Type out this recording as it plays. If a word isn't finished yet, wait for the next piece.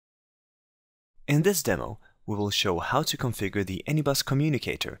In this demo, we will show how to configure the Anybus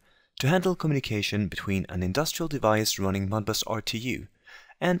Communicator to handle communication between an industrial device running Modbus-RTU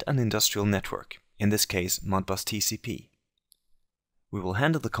and an industrial network, in this case Modbus-TCP. We will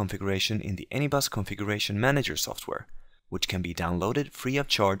handle the configuration in the Anybus Configuration Manager software, which can be downloaded free of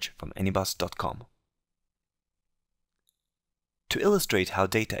charge from anybus.com. To illustrate how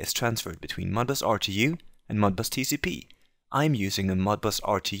data is transferred between Modbus-RTU and Modbus-TCP, I am using a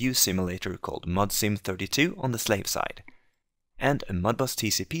Modbus-RTU simulator called ModSim32 on the slave side, and a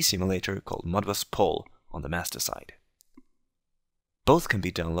Modbus-TCP simulator called Modbus-Pol on the master side. Both can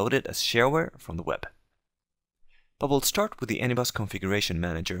be downloaded as shareware from the web. But we'll start with the Anybus Configuration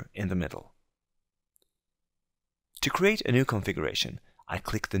Manager in the middle. To create a new configuration, I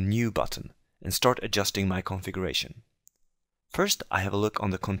click the New button and start adjusting my configuration. First, I have a look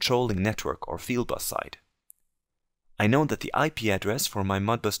on the controlling network or fieldbus side. I know that the IP address for my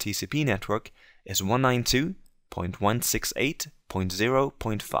Modbus-TCP network is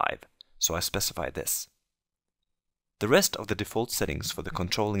 192.168.0.5, so I specify this. The rest of the default settings for the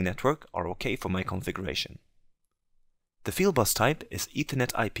controlling network are OK for my configuration. The fieldbus type is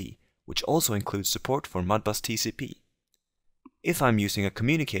Ethernet IP, which also includes support for Modbus-TCP. If I'm using a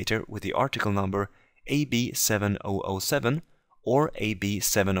communicator with the article number AB7007 or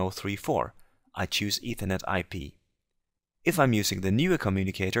AB7034, I choose Ethernet IP. If I'm using the newer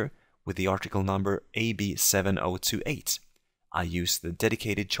communicator with the article number AB7028, I use the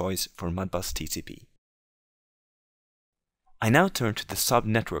dedicated choice for Modbus-TCP. I now turn to the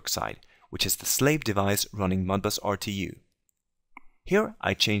sub-network side, which is the slave device running Modbus-RTU. Here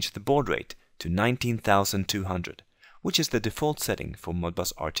I change the baud rate to 19,200, which is the default setting for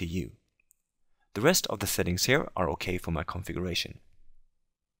Modbus-RTU. The rest of the settings here are OK for my configuration.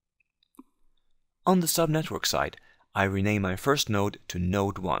 On the sub-network side, I rename my first node to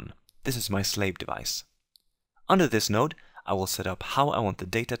Node 1. This is my slave device. Under this node, I will set up how I want the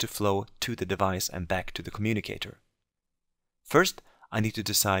data to flow to the device and back to the communicator. First, I need to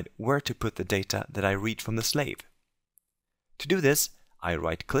decide where to put the data that I read from the slave. To do this, I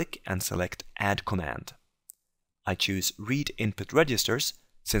right-click and select Add Command. I choose Read Input Registers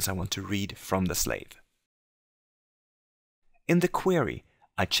since I want to read from the slave. In the query,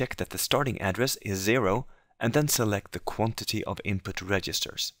 I check that the starting address is 0 and then select the quantity of input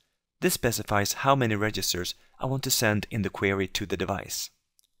registers. This specifies how many registers I want to send in the query to the device.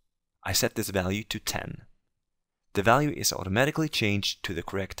 I set this value to 10. The value is automatically changed to the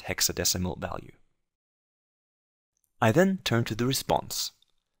correct hexadecimal value. I then turn to the response.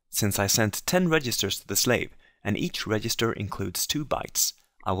 Since I sent 10 registers to the slave and each register includes 2 bytes,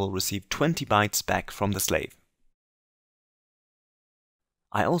 I will receive 20 bytes back from the slave.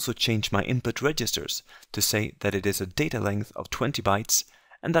 I also change my input registers to say that it is a data length of 20 bytes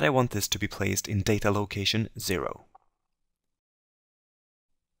and that I want this to be placed in data location 0.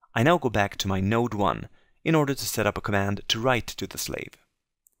 I now go back to my Node 1 in order to set up a command to write to the slave.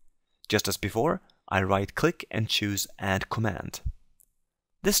 Just as before, I right-click and choose Add Command.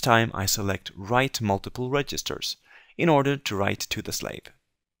 This time I select Write Multiple Registers in order to write to the slave.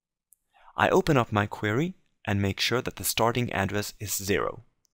 I open up my query and make sure that the starting address is 0.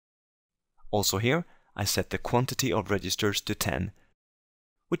 Also here, I set the quantity of registers to 10,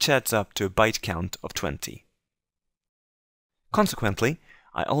 which adds up to a byte count of 20. Consequently,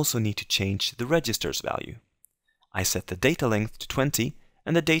 I also need to change the registers value. I set the data length to 20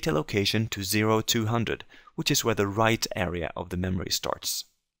 and the data location to 0200, which is where the write area of the memory starts.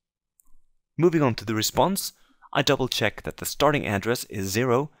 Moving on to the response, I double check that the starting address is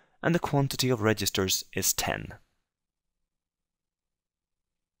 0 and the quantity of registers is 10.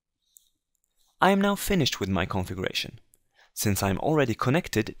 I am now finished with my configuration. Since I am already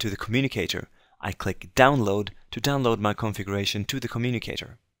connected to the communicator, I click Download to download my configuration to the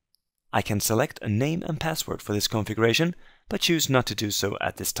communicator. I can select a name and password for this configuration, but choose not to do so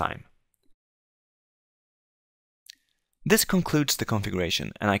at this time. This concludes the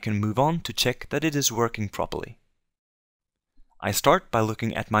configuration, and I can move on to check that it is working properly. I start by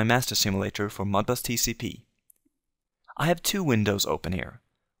looking at my master simulator for Modbus-TCP. I have 2 windows open here,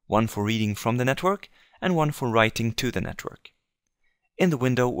 one for reading from the network and one for writing to the network. In the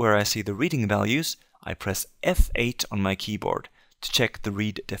window where I see the reading values, I press F8 on my keyboard to check the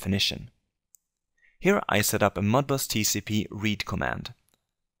read definition. Here I set up a Modbus-TCP read command.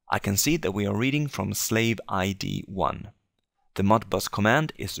 I can see that we are reading from slave ID 1. The Modbus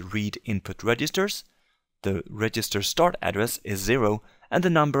command is read input registers, the register start address is 0, and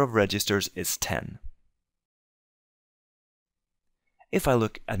the number of registers is 10. If I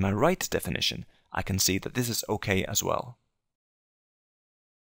look at my write definition, I can see that this is OK as well.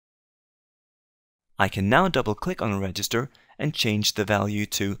 I can now double-click on a register and change the value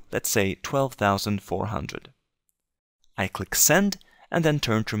to, let's say, 12,400. I click Send and then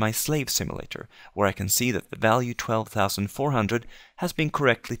turn to my slave simulator, where I can see that the value 12,400 has been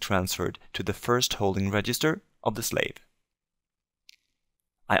correctly transferred to the first holding register of the slave.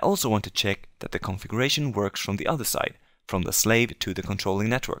 I also want to check that the configuration works from the other side, from the slave to the controlling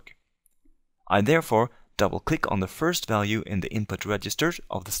network. I therefore double-click on the first value in the input register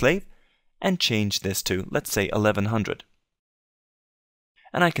of the slave and change this to, let's say, 1100.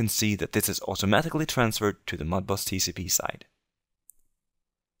 And I can see that this is automatically transferred to the Modbus-TCP side.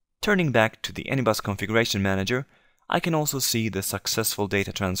 Turning back to the Anybus Configuration Manager, I can also see the successful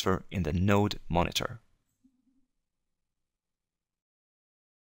data transfer in the node monitor.